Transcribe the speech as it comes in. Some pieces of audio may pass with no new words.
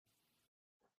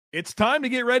It's time to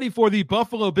get ready for the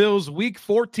Buffalo Bills Week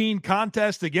 14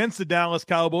 contest against the Dallas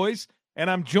Cowboys,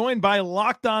 and I'm joined by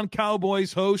Locked On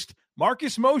Cowboys host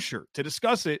Marcus Mosher to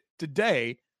discuss it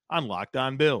today on Locked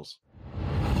On Bills.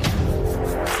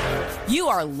 You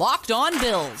are Locked On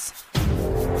Bills,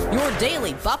 your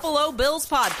daily Buffalo Bills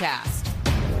podcast.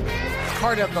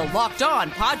 Part of the Locked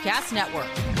On Podcast Network,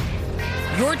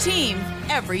 your team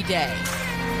every day.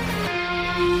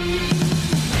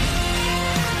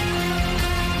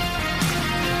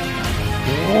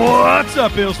 What's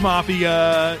up, Bills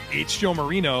Mafia? It's Joe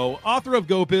Marino, author of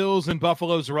Go Bills and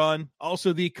Buffalo's Run,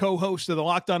 also the co-host of the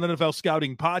Locked On NFL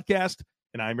Scouting podcast,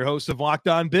 and I'm your host of Locked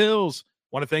On Bills.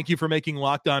 Want to thank you for making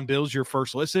Locked On Bills your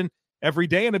first listen every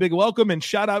day, and a big welcome and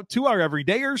shout out to our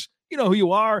everydayers. You know who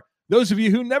you are. Those of you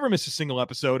who never miss a single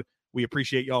episode, we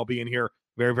appreciate y'all being here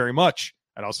very, very much.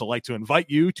 I'd also like to invite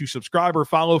you to subscribe or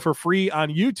follow for free on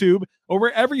YouTube or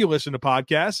wherever you listen to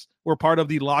podcasts. We're part of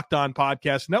the Locked On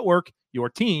Podcast Network, your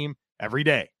team every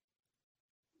day.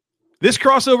 This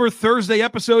crossover Thursday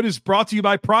episode is brought to you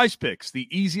by Prize Picks, the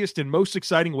easiest and most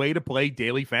exciting way to play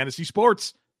daily fantasy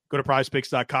sports. Go to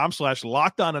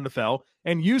prizepicks.com/LockedOnNFL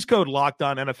and use code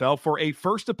LockedOnNFL for a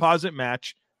first deposit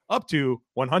match up to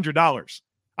 $100.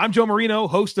 I'm Joe Marino,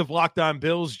 host of Locked On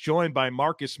Bills, joined by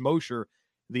Marcus Mosher,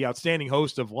 the outstanding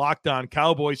host of Locked On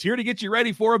Cowboys, here to get you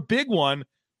ready for a big one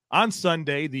on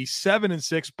Sunday. The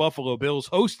 7-6 Buffalo Bills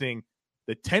hosting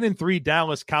the 10-3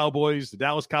 Dallas Cowboys. The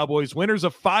Dallas Cowboys winners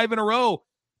of 5 in a row,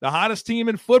 the hottest team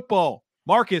in football.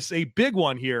 Marcus, a big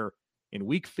one here in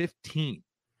Week 15.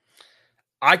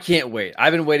 I can't wait.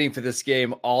 I've been waiting for this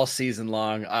game all season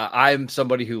long. I'm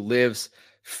somebody who lives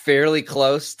fairly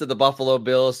close to the Buffalo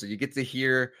Bills, so you get to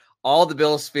hear all the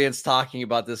Bills fans talking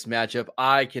about this matchup.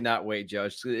 I cannot wait, Joe.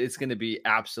 It's going to be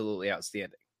absolutely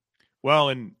outstanding. Well,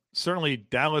 and certainly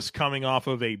Dallas coming off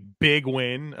of a big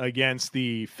win against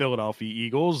the Philadelphia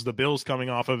Eagles, the Bills coming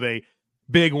off of a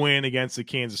big win against the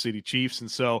Kansas City Chiefs. And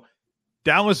so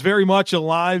Dallas very much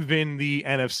alive in the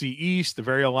NFC East,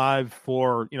 very alive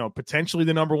for, potentially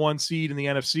the number 1 seed in the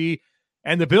NFC.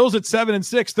 And the Bills at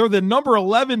 7-6, they're the number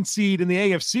 11 seed in the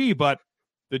AFC, but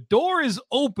the door is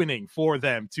opening for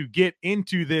them to get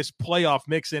into this playoff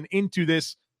mix and into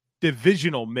this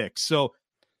divisional mix. So,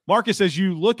 Marcus, as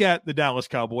you look at the Dallas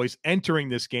Cowboys entering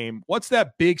this game, what's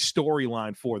that big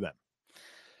storyline for them?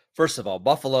 First of all,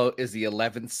 Buffalo is the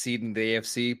 11th seed in the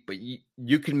AFC, but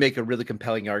you can make a really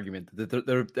compelling argument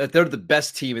that they're the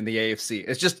best team in the AFC.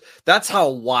 It's just, that's how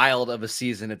wild of a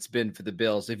season it's been for the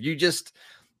Bills. If you just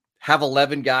have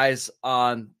 11 guys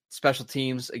on special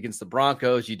teams against the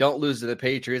Broncos, you don't lose to the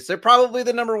Patriots, they're probably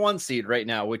the number 1 seed right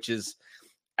now, which is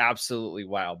absolutely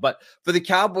wild. But for the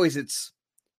Cowboys, it's,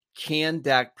 can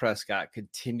Dak Prescott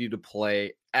continue to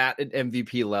play at an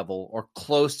MVP level or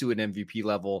close to an MVP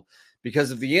level? Because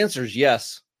if the answer is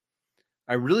yes,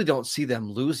 I really don't see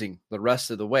them losing the rest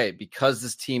of the way because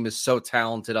this team is so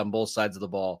talented on both sides of the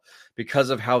ball, because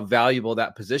of how valuable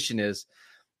that position is.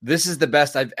 This is the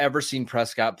best I've ever seen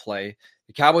Prescott play.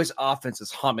 The Cowboys offense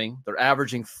is humming. They're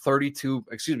averaging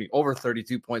over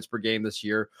 32 points per game this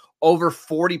year, over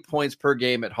 40 points per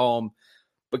game at home.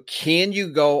 But can you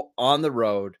go on the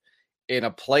road in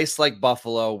a place like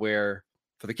Buffalo where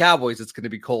for the Cowboys, it's going to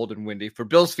be cold and windy. For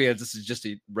Bills fans, this is just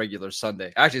a regular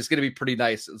Sunday. Actually, it's going to be pretty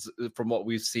nice from what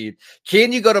we've seen.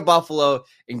 Can you go to Buffalo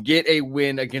and get a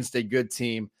win against a good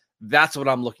team? That's what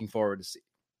I'm looking forward to see.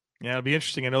 Yeah, it'll be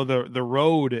interesting. I know the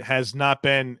road has not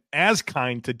been as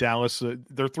kind to Dallas.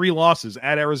 There are 3 losses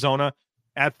at Arizona,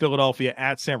 at Philadelphia,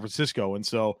 at San Francisco. And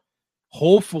so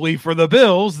hopefully for the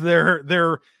Bills,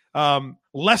 their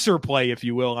lesser play, if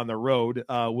you will, on the road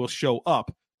will show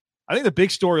up. I think the big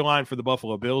storyline for the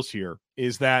Buffalo Bills here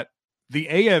is that the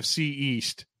AFC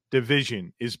East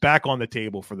division is back on the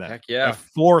table for them. Heck yeah. A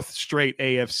 4th straight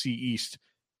AFC East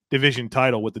division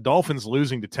title, with the Dolphins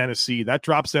losing to Tennessee. That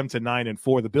drops them to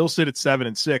 9-4. The Bills sit at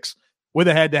 7-6 with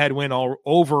a head-to-head win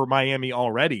over Miami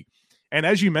already. And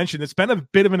as you mentioned, it's been a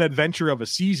bit of an adventure of a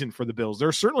season for the Bills.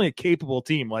 They're certainly a capable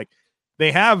team. Like,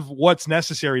 they have what's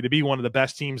necessary to be one of the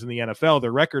best teams in the NFL.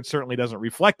 Their record certainly doesn't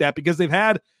reflect that because they've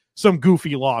had some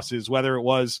goofy losses, whether it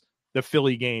was the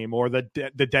Philly game or the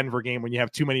Denver game when you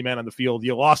have too many men on the field.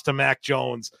 You lost to Mac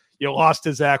Jones. You lost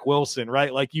to Zach Wilson,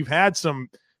 right? Like, you've had some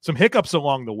hiccups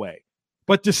along the way.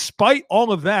 But despite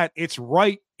all of that, it's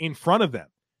right in front of them.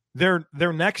 Their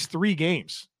next 3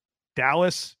 games,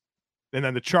 Dallas, and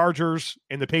then the Chargers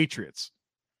and the Patriots.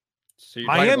 So you're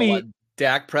Miami,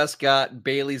 Dak Prescott,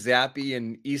 Bailey Zappi,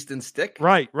 and Easton Stick?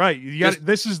 Right.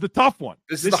 This is the tough one.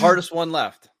 This is the hardest one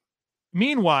left.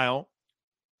 Meanwhile,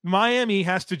 Miami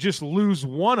has to just lose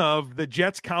one of the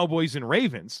Jets, Cowboys, and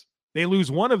Ravens, They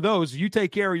lose one of those, you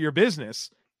take care of your business.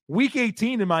 Week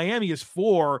 18 in Miami is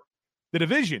for the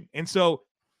division. And so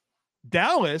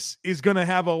Dallas is going to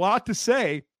have a lot to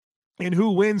say in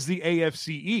who wins the AFC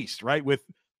East, right? With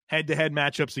head-to-head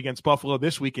matchups against Buffalo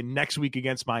this week and next week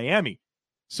against Miami.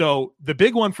 So the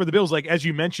big one for the Bills, like as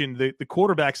you mentioned, the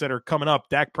quarterbacks that are coming up,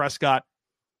 Dak Prescott,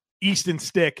 Easton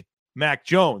Stick, Mac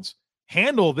Jones,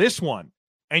 handle this one.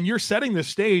 And you're setting the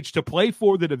stage to play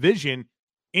for the division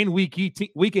in week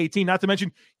 18, not to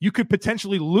mention you could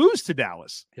potentially lose to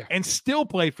Dallas and still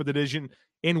play for the division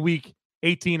in week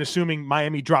 18, assuming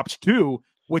Miami drops 2,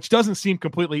 which doesn't seem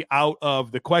completely out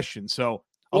of the question. So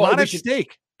a lot at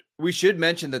stake. We should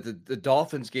mention that the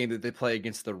Dolphins game that they play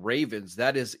against the Ravens,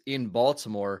 that is in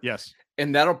Baltimore. Yes.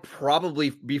 And that'll probably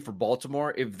be for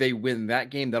Baltimore. If they win that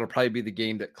game, that'll probably be the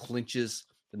game that clinches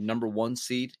the number 1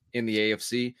 seed in the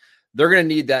AFC. They're going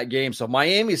to need that game. So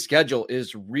Miami's schedule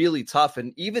is really tough.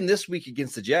 And even this week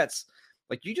against the Jets,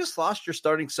 like you just lost your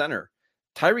starting center.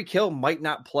 Tyreek Hill might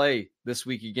not play this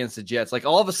week against the Jets. Like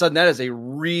all of a sudden, that is a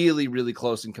really, really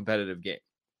close and competitive game.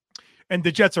 And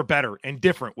the Jets are better and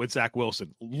different with Zach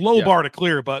Wilson. Low bar to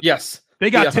clear, but yes, they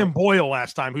got Tim Boyle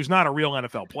last time, who's not a real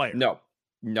NFL player. No,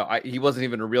 he wasn't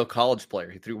even a real college player.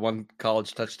 He threw 1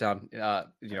 college touchdown,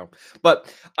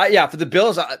 But for the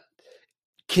Bills,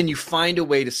 can you find a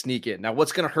way to sneak in? Now,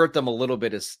 what's going to hurt them a little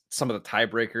bit is some of the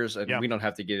tiebreakers, and we don't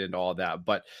have to get into all that,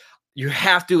 but you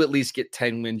have to at least get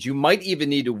 10 wins. You might even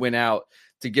need to win out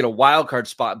to get a wild card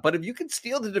spot. But if you can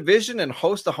steal the division and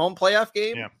host a home playoff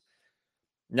game,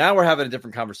 now we're having a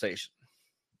different conversation.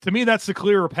 To me, that's the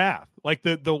clearer path. Like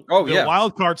the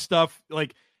wild card stuff,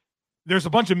 like there's a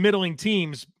bunch of middling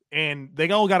teams and they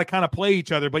all got to kind of play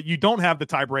each other, but you don't have the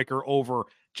tiebreaker over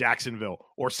Jacksonville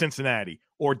or Cincinnati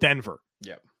or Denver.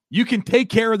 Yeah. You can take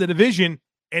care of the division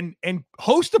and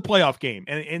host a playoff game.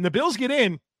 And the Bills get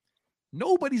in,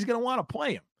 nobody's going to want to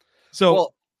play them.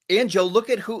 So, and Joe, look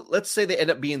at who, let's say they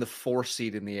end up being the 4th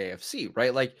seed in the AFC,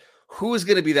 right? Like, who is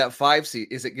going to be that 5 seed?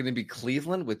 Is it going to be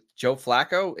Cleveland with Joe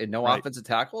Flacco and no offensive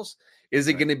tackles? Is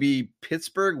it going to be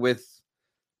Pittsburgh with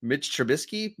Mitch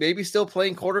Trubisky maybe still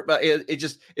playing quarterback?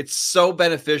 It's so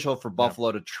beneficial for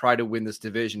Buffalo to try to win this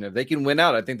division. If they can win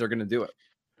out, I think they're going to do it.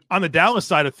 On the Dallas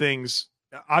side of things,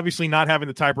 obviously not having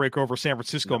the tiebreaker over San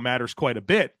Francisco matters quite a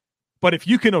bit. But if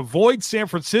you can avoid San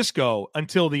Francisco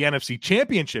until the NFC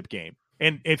Championship game,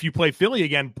 and if you play Philly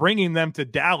again, bringing them to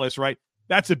Dallas, right,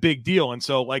 that's a big deal. And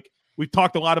so, like, we've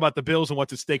talked a lot about the Bills and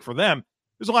what's at stake for them.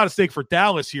 There's a lot at stake for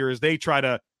Dallas here as they try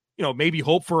to, maybe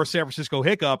hope for a San Francisco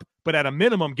hiccup, but at a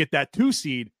minimum, get that 2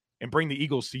 seed and bring the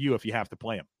Eagles to you if you have to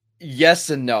play them. Yes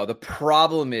and no. The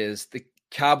problem is the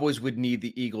Cowboys would need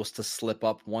the Eagles to slip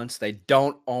up once. They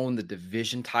don't own the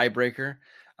division tiebreaker.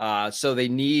 So they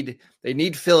need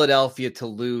Philadelphia to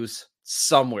lose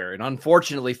somewhere. And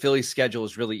unfortunately, Philly's schedule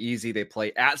is really easy. They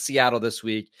play at Seattle this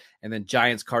week and then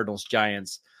Giants, Cardinals,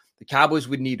 Giants. The Cowboys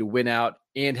would need to win out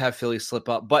and have Philly slip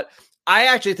up. But I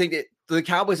actually think that the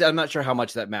Cowboys, I'm not sure how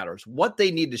much that matters. What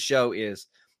they need to show is,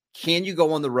 can you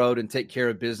go on the road and take care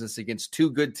of business against 2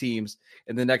 good teams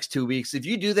in the next 2 weeks? If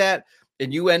you do that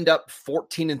and you end up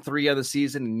 14-3 on the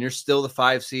season and you're still the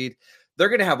 5 seed, they're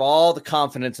going to have all the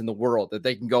confidence in the world that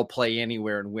they can go play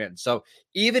anywhere and win. So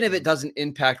even if it doesn't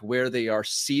impact where they are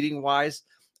seeding wise,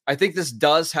 I think this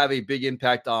does have a big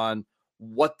impact on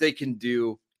what they can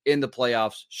do in the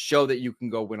playoffs, show that you can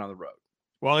go win on the road.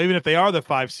 Well, even if they are the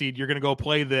 5 seed, you're going to go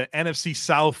play the NFC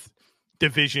South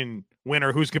division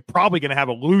winner who's probably going to have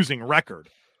a losing record.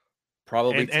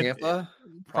 Probably Tampa.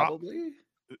 Probably.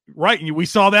 Right. And we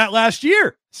saw that last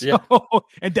year. So,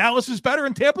 and Dallas is better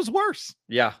and Tampa's worse.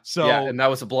 Yeah. So, and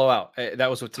that was a blowout. That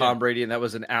was with Tom Brady, and that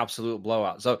was an absolute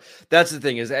blowout. So that's the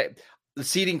thing is the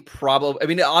seeding probably, I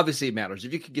mean, obviously it matters.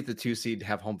 If you could get the 2 seed,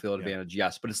 have home field advantage,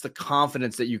 yes, but it's the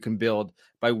confidence that you can build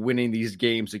by winning these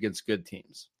games against good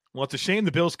teams. Well, it's a shame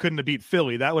the Bills couldn't have beat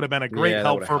Philly. That would have been a great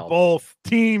help for both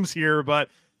teams here, but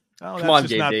come on,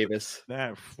 Gabe Davis.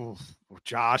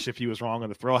 Josh, if he was wrong on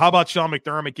the throw. How about Sean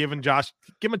McDermott give him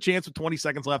a chance with 20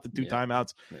 seconds left and 2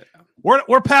 timeouts? Yeah.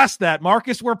 We're past that,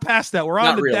 Marcus. We're past that. We're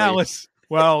on to Dallas.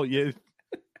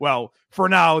 Well, for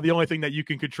now, the only thing that you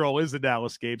can control is the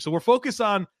Dallas game. So we're focused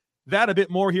on that a bit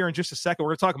more here in just a second.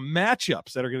 We're going to talk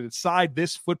matchups that are going to decide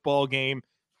this football game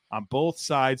on both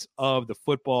sides of the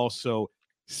football. So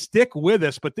stick with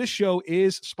us. But this show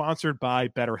is sponsored by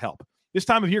BetterHelp. This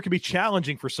time of year can be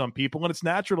challenging for some people, and it's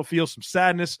natural to feel some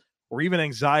sadness or even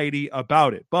anxiety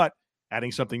about it. But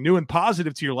adding something new and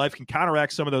positive to your life can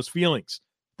counteract some of those feelings.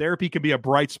 Therapy can be a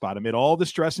bright spot amid all the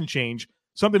stress and change,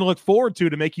 something to look forward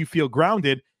to make you feel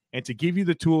grounded and to give you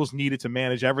the tools needed to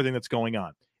manage everything that's going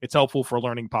on. It's helpful for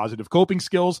learning positive coping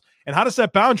skills and how to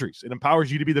set boundaries. It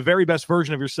empowers you to be the very best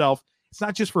version of yourself. It's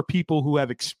not just for people who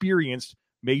have experienced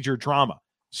major trauma.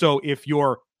 So if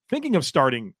you're thinking of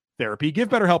starting therapy, give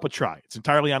BetterHelp a try. It's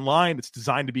entirely online. It's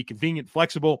designed to be convenient,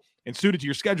 flexible, and suited to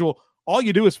your schedule. All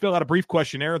you do is fill out a brief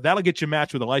questionnaire. That'll get you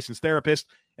matched with a licensed therapist.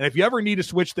 And if you ever need to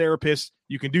switch therapists,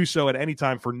 you can do so at any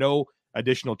time for no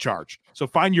additional charge. So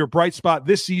find your bright spot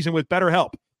this season with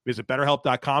BetterHelp. Visit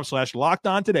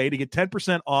BetterHelp.com/lockedon today to get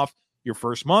 10% off your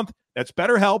first month. That's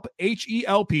BetterHelp,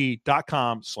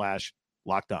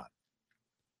 HELP.com/lockedon.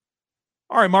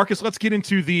 All right, Marcus, let's get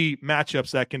into the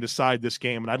matchups that can decide this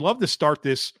game. And I'd love to start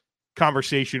this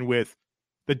conversation with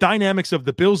the dynamics of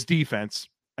the Bills defense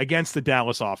against the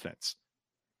Dallas offense.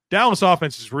 Dallas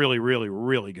offense is really, really,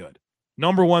 really good.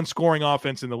 Number one scoring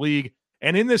offense in the league.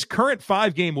 And in this current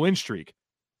 5-game win streak,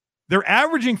 they're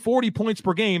averaging 40 points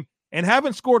per game and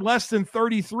haven't scored less than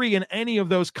 33 in any of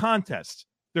those contests.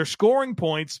 They're scoring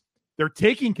points. They're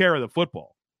taking care of the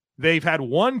football. They've had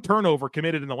 1 turnover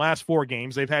committed in the last 4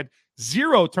 games. They've had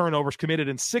 0 turnovers committed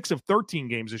in 6 of 13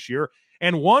 games this year,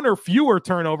 and 1 or fewer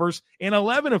turnovers in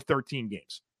 11 of 13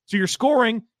 games. So you're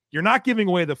scoring. You're not giving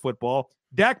away the football.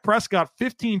 Dak Prescott,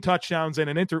 15 touchdowns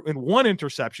and 1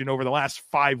 interception over the last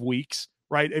 5 weeks,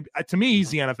 right? To me, he's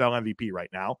the NFL MVP right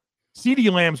now.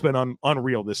 CeeDee Lamb's been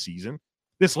unreal this season.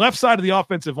 This left side of the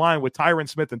offensive line with Tyron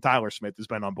Smith and Tyler Smith has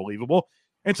been unbelievable.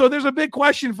 And so there's a big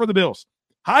question for the Bills.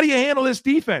 How do you handle this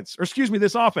defense? Or excuse me,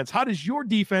 this offense? How does your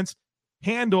defense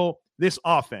handle this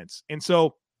offense? And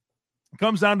so it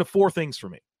comes down to 4 things for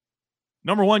me.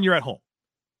 Number 1, you're at home.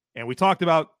 And we talked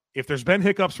about if there's been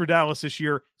hiccups for Dallas this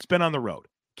year, it's been on the road.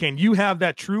 Can you have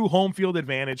that true home field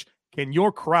advantage? Can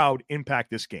your crowd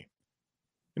impact this game?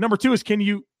 And number 2 is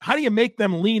how do you make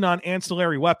them lean on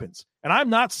ancillary weapons? And I'm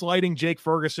not slighting Jake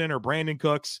Ferguson or Brandon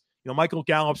Cooks. Michael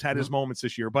Gallup's had his moments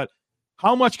this year, but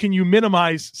how much can you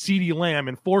minimize CeeDee Lamb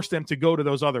and force them to go to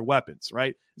those other weapons,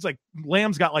 right? It's like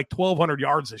Lamb's got like 1,200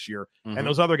 yards this year, and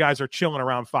those other guys are chilling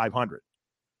around 500.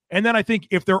 And then I think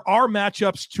if there are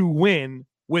matchups to win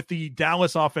with the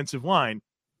Dallas offensive line,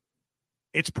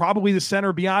 it's probably the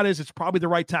center Biadasz. It's probably the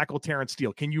right tackle Terrence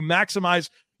Steele. Can you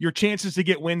maximize your chances to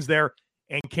get wins there?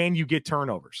 And can you get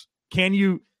turnovers? Can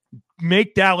you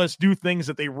make Dallas do things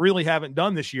that they really haven't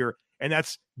done this year? And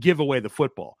that's give away the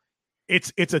football.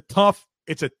 It's a tough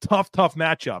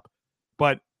matchup.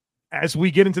 But as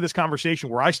we get into this conversation,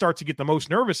 where I start to get the most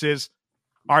nervous is,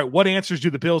 all right, what answers do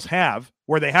the Bills have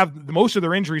where they have most of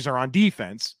their injuries are on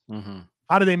defense?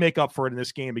 How do they make up for it in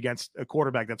this game against a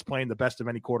quarterback that's playing the best of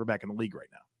any quarterback in the league right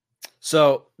now?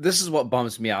 So this is what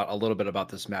bums me out a little bit about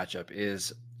this matchup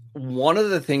is one of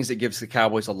the things that gives the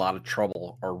Cowboys a lot of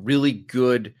trouble are really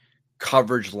good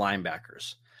coverage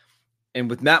linebackers. And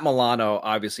with Matt Milano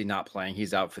obviously not playing,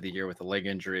 he's out for the year with a leg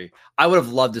injury. I would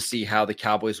have loved to see how the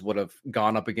Cowboys would have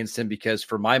gone up against him because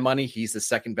for my money, he's the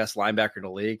second best linebacker in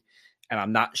the league. And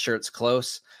I'm not sure it's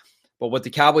close. But what the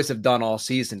Cowboys have done all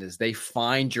season is they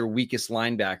find your weakest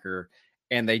linebacker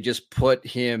and they just put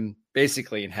him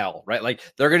basically in hell, right? Like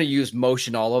they're going to use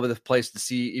motion all over the place to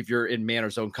see if you're in man or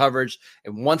zone coverage.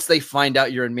 And once they find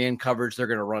out you're in man coverage, they're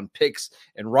going to run picks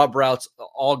and rub routes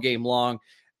all game long.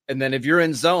 And then if you're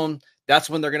in zone, that's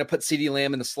when they're going to put CeeDee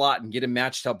Lamb in the slot and get him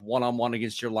matched up one-on-one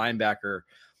against your linebacker.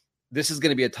 This is going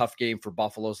to be a tough game for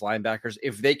Buffalo's linebackers.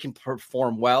 If they can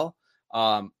perform well,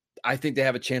 I think they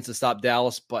have a chance to stop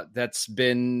Dallas, but that's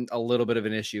been a little bit of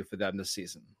an issue for them this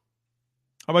season.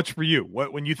 How much for you?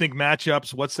 When you think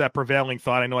matchups, what's that prevailing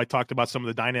thought? I know I talked about some of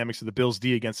the dynamics of the Bills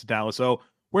D against the Dallas O.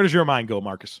 Where does your mind go,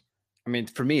 Marcus? I mean,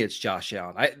 for me, it's Josh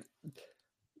Allen.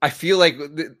 I feel like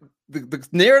the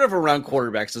narrative around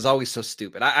quarterbacks is always so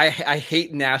stupid. I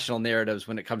hate national narratives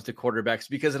when it comes to quarterbacks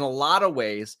because in a lot of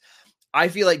ways, I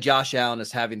feel like Josh Allen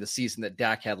is having the season that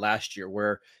Dak had last year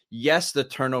where, yes, the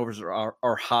turnovers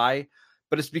are high,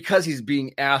 but it's because he's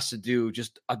being asked to do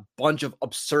just a bunch of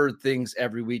absurd things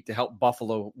every week to help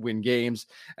Buffalo win games.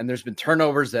 And there's been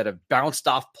turnovers that have bounced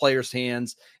off players'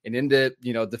 hands and into,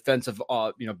 defensive,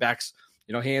 backs,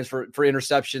 hands for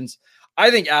interceptions.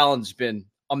 I think Allen's been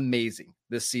amazing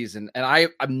this season. And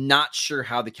I'm not sure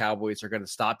how the Cowboys are going to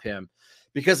stop him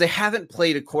because they haven't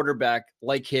played a quarterback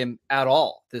like him at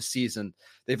all this season.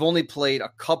 They've only played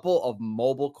a couple of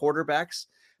mobile quarterbacks,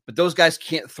 but those guys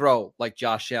can't throw like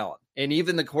Josh Allen. And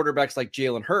even the quarterbacks like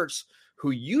Jalen Hurts,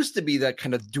 who used to be that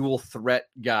kind of dual threat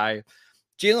guy,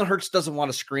 Jalen Hurts doesn't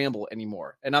want to scramble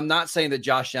anymore. And I'm not saying that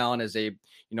Josh Allen is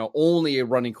only a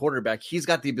running quarterback. He's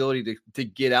got the ability to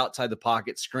get outside the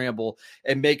pocket, scramble,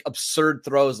 and make absurd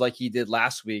throws like he did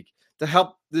last week to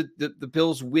help the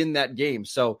Bills win that game.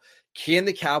 So Can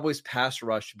the Cowboys pass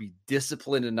rush be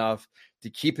disciplined enough to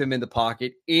keep him in the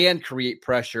pocket and create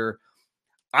pressure?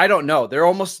 I don't know. They're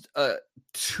almost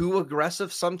too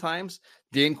aggressive sometimes.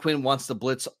 Dan Quinn wants to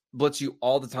blitz you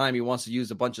all the time. He wants to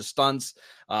use a bunch of stunts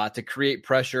to create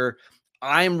pressure.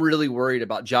 I'm really worried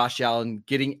about Josh Allen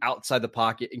getting outside the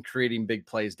pocket and creating big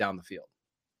plays down the field.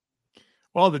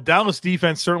 Well, the Dallas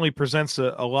defense certainly presents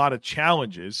a lot of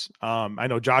challenges. I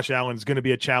know Josh Allen is going to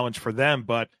be a challenge for them,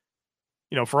 but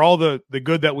for all the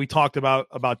good that we talked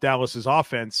about Dallas's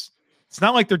offense, it's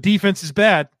not like their defense is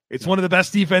bad. It's one of the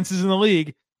best defenses in the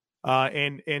league.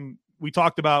 And we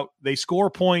talked about they score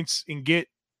points and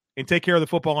take care of the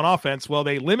football on offense. Well,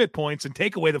 they limit points and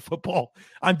take away the football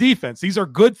on defense. These are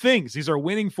good things. These are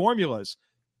winning formulas.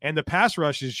 And the pass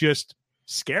rush is just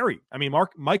scary. I mean,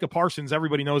 Micah Parsons,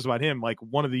 everybody knows about him, like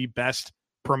one of the best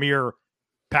premier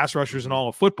pass rushers in all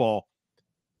of football.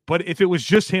 But if it was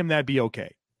just him, that'd be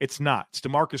okay. It's not. It's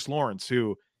DeMarcus Lawrence,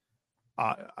 who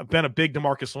I've been a big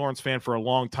DeMarcus Lawrence fan for a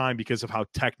long time because of how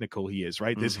technical he is,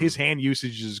 right? His hand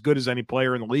usage is as good as any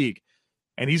player in the league.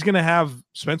 And he's going to have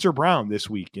Spencer Brown this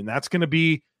week. And that's going to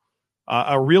be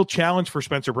a real challenge for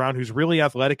Spencer Brown, who's really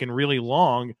athletic and really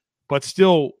long, but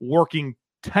still working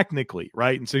technically,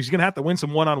 right? And so he's going to have to win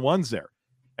some one-on-ones there.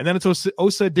 And then it's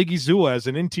Osa Digizua as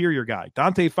an interior guy,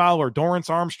 Dante Fowler, Dorrance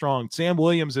Armstrong, Sam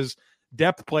Williams as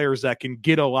depth players that can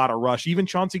get a lot of rush, even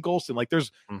Chauncey Golston. Like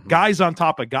there's guys on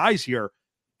top of guys here,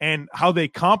 and how they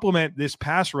complement this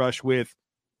pass rush with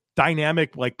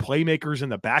dynamic like playmakers in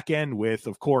the back end with,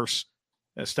 of course,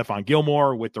 Stephon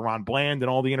Gilmore, with Deron Bland and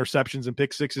all the interceptions and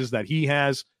pick sixes that he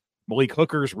has. Malik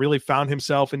Hooker's really found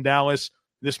himself in Dallas.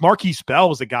 This Marquise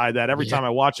Bell is a guy that every time I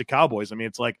watch the Cowboys, I mean,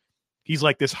 it's like he's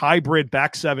like this hybrid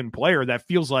back seven player that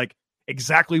feels like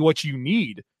exactly what you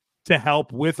need to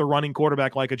help with a running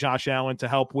quarterback like a Josh Allen, to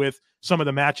help with some of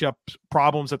the matchup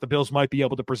problems that the Bills might be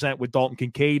able to present with Dalton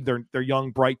Kincaid, their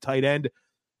young, bright tight end.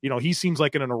 He seems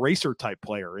like an eraser type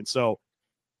player. And so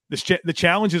the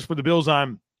challenges for the Bills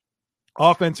on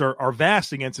offense are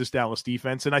vast against this Dallas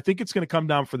defense. And I think it's going to come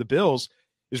down for the Bills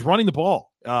is running the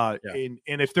ball. And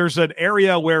if there's an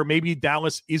area where maybe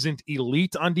Dallas isn't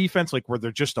elite on defense, like where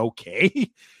they're just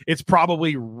okay, it's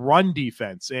probably run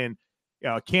defense. And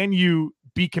can you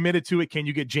be committed to it? Can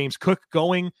you get James Cook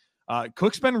going?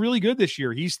 Cook's been really good this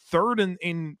year. He's third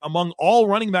in among all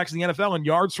running backs in the NFL in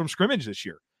yards from scrimmage this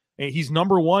year. And he's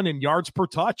number one in yards per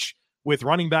touch with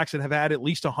running backs that have had at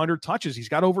least 100 touches. He's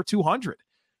got over 200.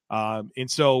 And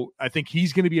so I think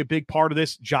he's going to be a big part of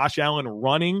this. Josh Allen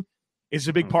running is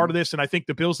a big part of this. And I think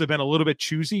the Bills have been a little bit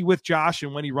choosy with Josh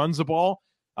and when he runs the ball.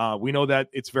 We know that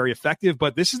it's very effective,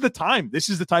 but this is the time. This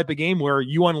is the type of game where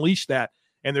you unleash that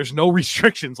and there's no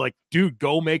restrictions. Like, dude,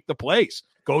 go make the plays.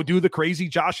 Go do the crazy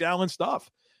Josh Allen stuff.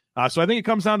 So I think it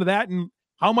comes down to that. And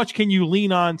how much can you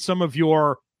lean on some of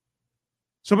your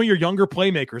younger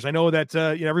playmakers? I know that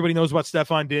everybody knows about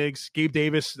Stephon Diggs, Gabe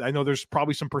Davis. I know there's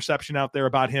probably some perception out there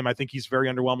about him. I think he's a very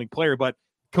underwhelming player, but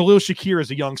Khalil Shakir is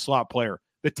a young slot player.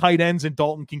 The tight ends in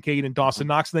Dalton Kincaid and Dawson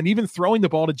Knox, and then even throwing the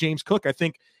ball to James Cook. I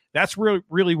think that's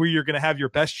really where you're going to have your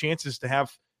best chances to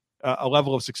have a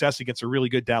level of success against a really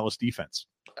good Dallas defense.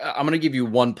 I'm going to give you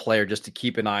one player just to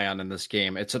keep an eye on in this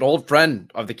game. It's an old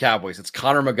friend of the Cowboys. It's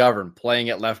Connor McGovern playing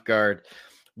at left guard.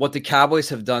 What the Cowboys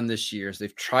have done this year is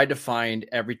they've tried to find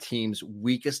every team's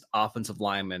weakest offensive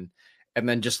lineman and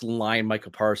then just line Micah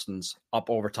Parsons up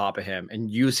over top of him and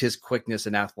use his quickness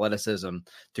and athleticism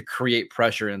to create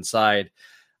pressure inside.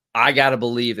 I got to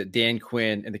believe that Dan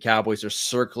Quinn and the Cowboys are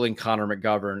circling Connor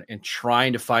McGovern and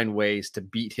trying to find ways to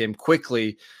beat him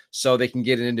quickly so they can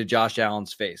get it into Josh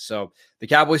Allen's face. So the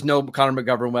Cowboys know Connor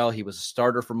McGovern well. He was a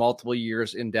starter for multiple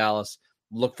years in Dallas.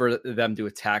 Look for them to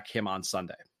attack him on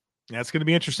Sunday. That's going to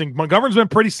be interesting. McGovern's been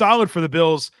pretty solid for the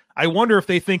Bills. I wonder if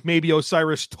they think maybe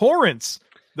Osiris Torrance,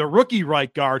 the rookie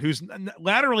right guard, who's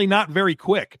laterally not very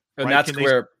quick. And right? that's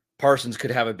where Parsons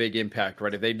could have a big impact,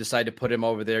 right? If they decide to put him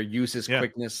over there, use his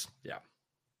quickness. Yeah.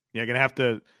 You're going to have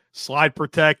to slide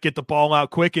protect, get the ball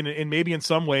out quick, and maybe in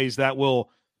some ways that will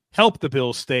help the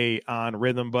Bills stay on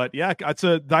rhythm. But yeah, it's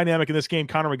a dynamic in this game.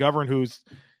 Connor McGovern, who's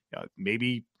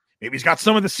maybe he's got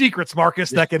some of the secrets,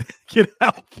 Marcus, that can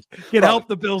help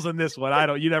the Bills in this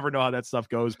one. You never know how that stuff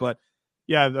goes, but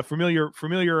yeah, the familiar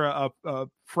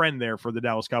friend there for the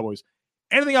Dallas Cowboys.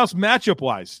 Anything else matchup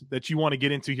wise that you want to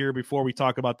get into here before we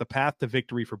talk about the path to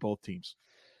victory for both teams?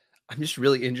 I'm just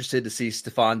really interested to see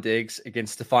Stephon Diggs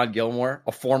against Stephon Gilmore,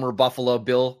 a former Buffalo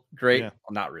Bill great. Yeah.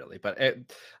 Well, not really, but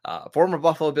former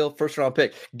Buffalo Bill first-round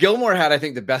pick. Gilmore had, I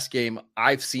think, the best game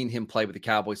I've seen him play with the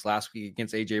Cowboys last week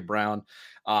against A.J. Brown.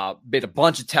 Made a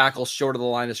bunch of tackles short of the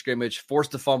line of scrimmage,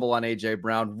 forced a fumble on A.J.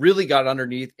 Brown, really got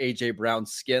underneath A.J.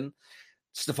 Brown's skin.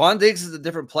 Stephon Diggs is a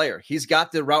different player. He's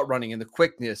got the route running and the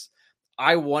quickness.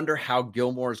 I wonder how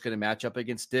Gilmore is going to match up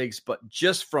against Diggs, but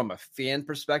just from a fan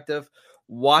perspective,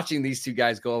 watching these two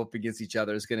guys go up against each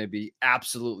other is going to be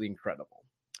absolutely incredible.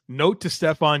 Note to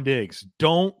Stephon Diggs,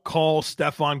 don't call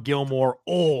Stephon Gilmore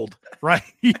old, right?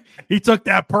 He took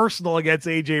that personal against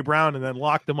A.J. Brown and then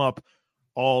locked him up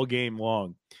all game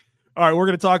long. All right, we're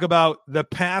going to talk about the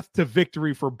path to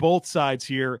victory for both sides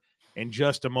here in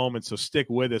just a moment, so stick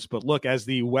with us. But look, as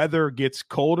the weather gets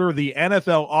colder, the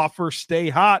NFL offers stay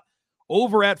hot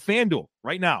over at FanDuel.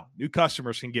 Right now, new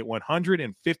customers can get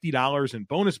 $150 in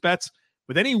bonus bets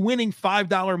with any winning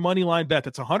 $5 money line bet.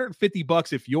 That's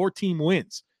 $150 if your team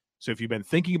wins. So if you've been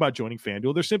thinking about joining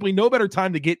FanDuel, there's simply no better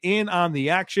time to get in on the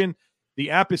action.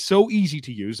 The app is so easy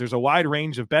to use. There's a wide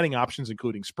range of betting options,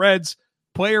 including spreads,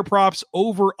 player props,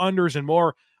 over-unders, and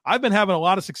more. I've been having a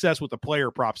lot of success with the player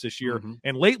props this year,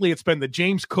 and lately it's been the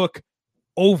James Cook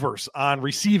overs on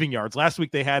receiving yards. Last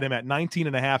week they had him at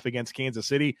 19.5 against Kansas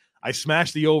City. I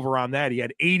smashed the over on that. He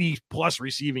had 80-plus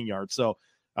receiving yards. So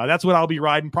that's what I'll be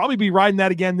riding. Probably be riding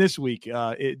that again this week,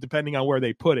 depending on where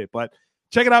they put it. But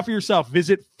check it out for yourself.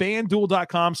 Visit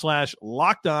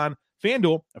FanDuel.com/LockedOn.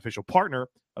 FanDuel, official partner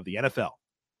of the NFL.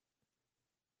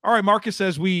 All right, Marcus,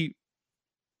 as we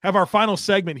have our final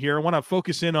segment here, I want to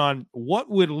focus in on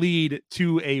what would lead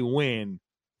to a win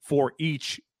for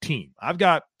each team. I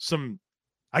got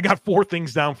 4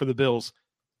 things down for the Bills.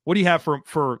 What do you have for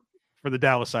the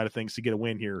Dallas side of things to get a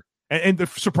win here? And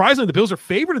surprisingly, the Bills are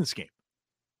favored in this game.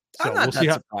 So I'm not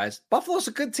surprised. Buffalo's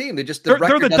a good team. They're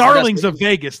the darlings of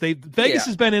Vegas. Vegas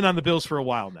has been in on the Bills for a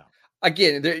while now.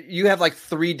 Again, you have like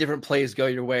 3 different plays go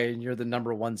your way, and you're the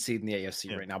number 1 seed in the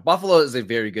AFC right now. Buffalo is a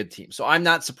very good team, so I'm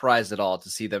not surprised at all to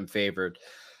see them favored.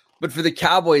 But for the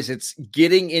Cowboys, it's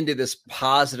getting into this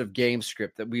positive game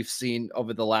script that we've seen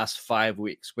over the last 5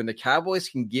 weeks. When the Cowboys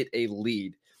can get a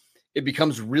lead, it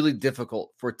becomes really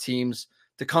difficult for teams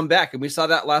to come back. And we saw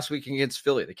that last week against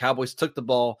Philly. The Cowboys took the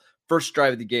ball, first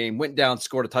drive of the game, went down,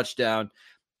 scored a touchdown.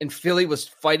 And Philly was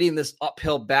fighting this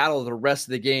uphill battle the rest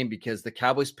of the game because the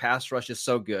Cowboys' pass rush is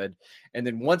so good. And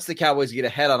then once the Cowboys get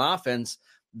ahead on offense,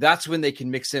 that's when they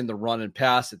can mix in the run and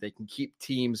pass, that they can keep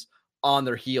teams on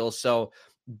their heels. So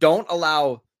don't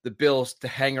allow the Bills to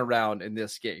hang around in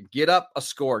this game. Get up a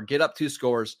score, get up 2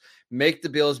 scores, make the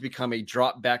Bills become a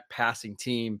drop back passing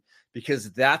team,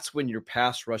 because that's when your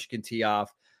pass rush can tee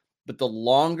off. But the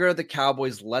longer the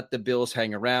Cowboys let the Bills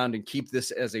hang around and keep this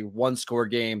as a 1-score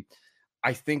game,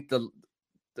 I think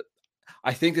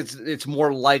it's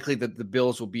more likely that the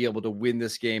Bills will be able to win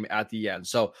this game at the end.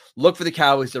 So look for the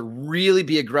Cowboys to really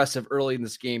be aggressive early in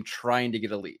this game, trying to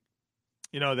get a lead.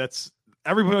 That's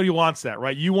everybody wants that,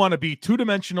 right? You want to be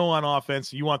 2-dimensional on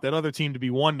offense. You want that other team to be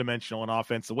 1-dimensional on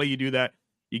offense. The way you do that,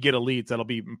 you get a lead. That'll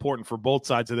be important for both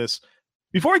sides of this.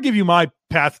 Before I give you my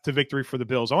path to victory for the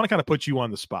Bills, I want to kind of put you on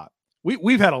the spot.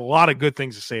 We've had a lot of good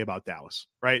things to say about Dallas,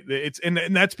 right?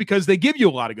 And that's because they give you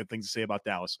a lot of good things to say about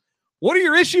Dallas. What are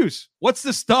your issues? What's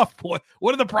the stuff? What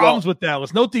are the problems with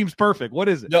Dallas? No team's perfect. What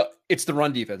is it? No, it's the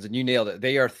run defense, and you nailed it.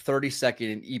 They are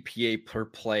 32nd in EPA per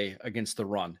play against the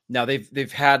run. Now they've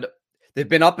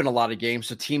been up in a lot of games,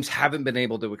 so teams haven't been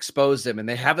able to expose them, and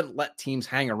they haven't let teams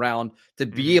hang around to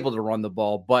be able to run the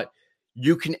ball. But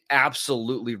you can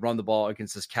absolutely run the ball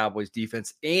against this Cowboys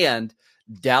defense, and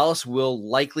Dallas will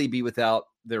likely be without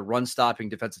their run-stopping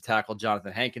defensive tackle,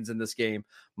 Jonathan Hankins, in this game.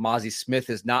 Mozzie Smith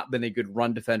has not been a good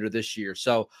run defender this year.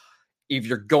 So if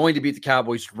you're going to beat the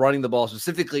Cowboys, running the ball,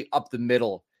 specifically up the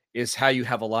middle, is how you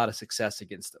have a lot of success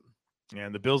against them.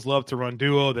 And the Bills love to run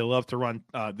duo. They love to run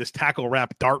this tackle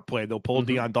wrap dart play. They'll pull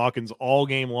Deion Dawkins all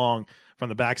game long from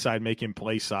the backside, make him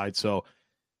play side. So,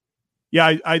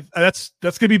 yeah, that's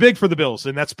going to be big for the Bills,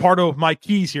 and that's part of my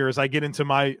keys here as I get into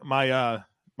my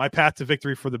path to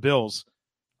victory for the Bills.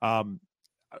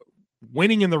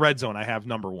 Winning in the red zone, I have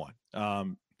number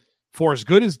 1. For as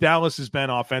good as Dallas has been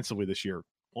offensively this year,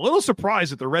 a little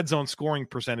surprised that the red zone scoring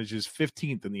percentage is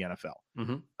 15th in the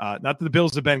NFL. Not that the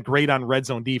Bills have been great on red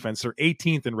zone defense. They're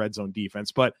 18th in red zone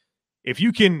defense. But if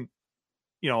you can,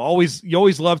 you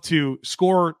always love to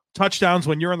score touchdowns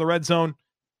when you're in the red zone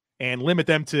and limit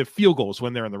them to field goals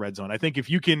when they're in the red zone. I think if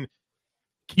you can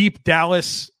keep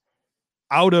Dallas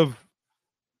out of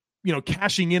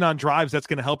cashing in on drives, that's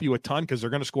going to help you a ton because they're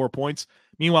going to score points.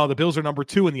 Meanwhile, the Bills are number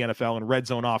 2 in the NFL in red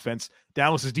zone offense.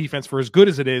 Dallas's defense, for as good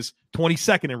as it is,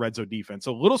 22nd in red zone defense.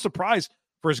 So a little surprise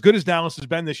for as good as Dallas has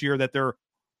been this year that they're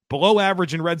below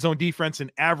average in red zone defense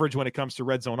and average when it comes to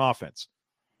red zone offense.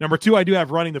 Number 2, I do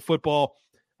have running the football.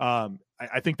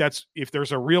 I think that's, if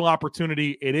there's a real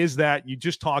opportunity, it is that. You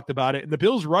just talked about it. And the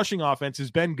Bills' rushing offense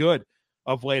has been good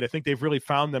of late. I think they've really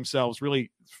found themselves,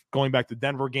 really going back to the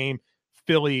Denver game,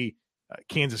 Philly,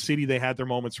 Kansas City, they had their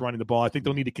moments running the ball. I think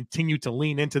they'll need to continue to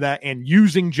lean into that and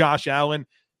using Josh Allen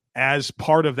as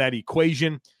part of that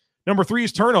equation. Number 3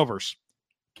 is turnovers.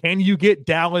 Can you get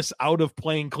Dallas out of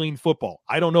playing clean football?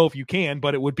 I don't know if you can,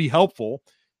 but it would be helpful.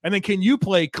 And then can you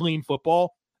play clean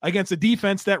football against a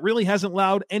defense that really hasn't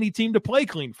allowed any team to play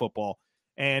clean football?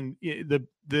 And the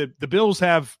Bills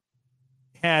have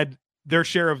had their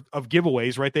share of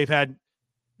giveaways, right? They've had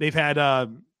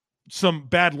some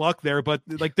bad luck there, but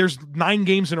like there's 9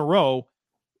 games in a row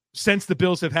since the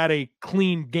Bills have had a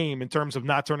clean game in terms of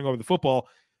not turning over the football.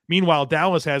 Meanwhile,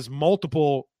 Dallas has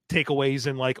multiple takeaways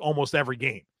in like almost every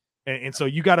game. And so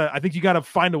I think you gotta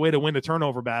find a way to win the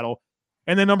turnover battle.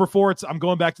 And then number 4, I'm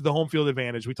going back to the home field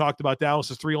advantage. We talked about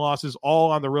Dallas's 3 losses,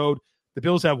 all on the road. The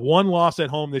Bills have 1 loss at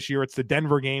home this year. It's the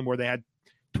Denver game where they had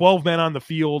 12 men on the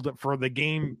field for the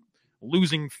game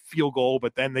losing field goal,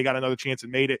 but then they got another chance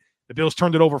and made it. The Bills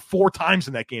turned it over 4 times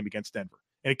in that game against Denver,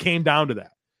 and it came down to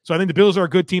that. So I think the Bills are a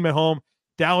good team at home.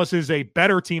 Dallas is a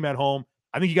better team at home.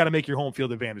 I think you got to make your home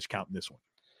field advantage count in this one.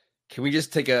 Can we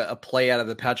just take a play out of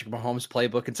the Patrick Mahomes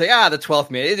playbook and say, the 12th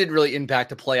man, it didn't really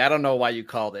impact a play. I don't know why you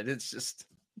called it. It's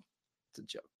a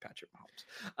joke, Patrick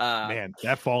Mahomes. Man,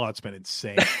 that fallout's been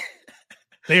insane.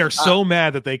 They are so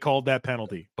mad that they called that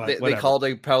penalty. But they called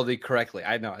a penalty correctly.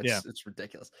 I know, it's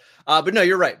ridiculous. But no,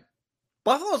 you're right.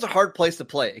 Buffalo's a hard place to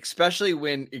play, especially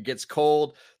when it gets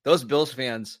cold. Those Bills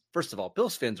fans, first of all,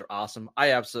 Bills fans are awesome.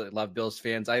 I absolutely love Bills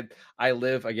fans. I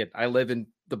live in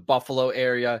the Buffalo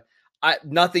area.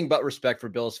 Nothing but respect for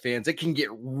Bills fans. It can get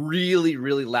really,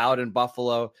 really loud in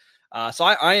Buffalo. So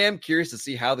I am curious to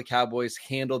see how the Cowboys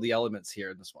handle the elements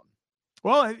here in this one.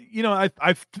 Well,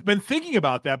 I've been thinking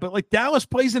about that, but like Dallas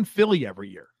plays in Philly every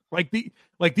year. Like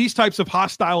these types of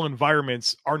hostile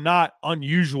environments are not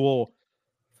unusual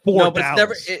for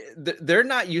Dallas. They're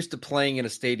not used to playing in a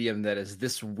stadium that is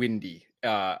this windy.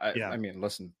 I mean,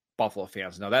 listen, Buffalo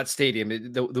fans know that stadium,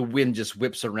 the wind just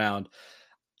whips around.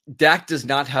 Dak does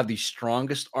not have the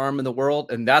strongest arm in the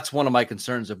world, and that's one of my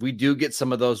concerns. If we do get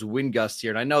some of those wind gusts here,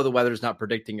 and I know the weather's not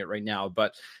predicting it right now,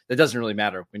 but it doesn't really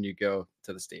matter when you go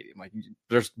to the stadium. Like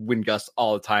there's wind gusts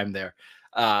all the time there.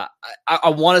 I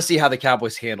want to see how the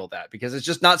Cowboys handle that because it's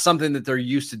just not something that they're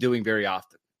used to doing very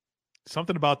often.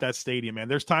 Something about that stadium, man.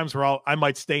 There's times where I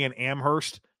might stay in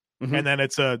Amherst, and then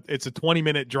it's a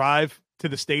 20-minute drive to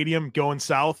the stadium going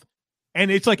south. And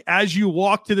it's like, as you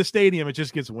walk to the stadium, it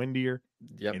just gets windier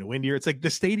and windier. It's like the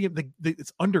stadium,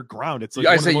 it's underground. It's like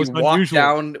I say you walk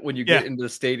down when you get into the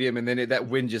stadium, and then that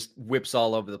wind just whips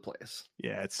all over the place.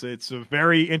 Yeah, it's a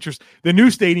very interesting. The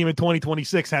new stadium in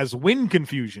 2026 has wind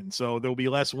confusion, so there'll be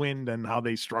less wind and how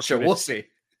they structure it. Sure, we'll see.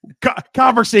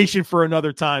 Conversation for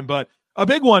another time, but a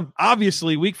big one,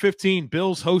 obviously, Week 15,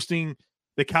 Bills hosting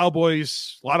the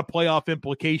Cowboys. A lot of playoff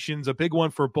implications. A big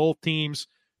one for both teams.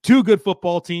 2 good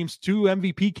football teams, 2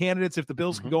 MVP candidates if the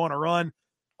Bills can go on a run.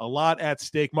 A lot at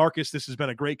stake. Marcus, this has been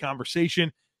a great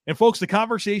conversation. And, folks, the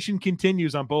conversation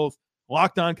continues on both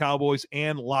Locked On Cowboys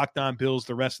and Locked On Bills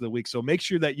the rest of the week. So make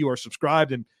sure that you are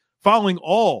subscribed and following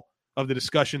all of the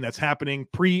discussion that's happening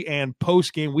pre- and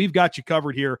post-game. We've got you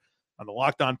covered here on the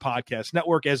Locked On Podcast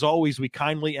Network. As always, we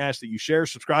kindly ask that you share,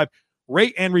 subscribe,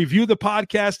 rate, and review the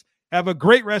podcast. Have a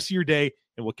great rest of your day,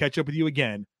 and we'll catch up with you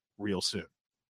again real soon.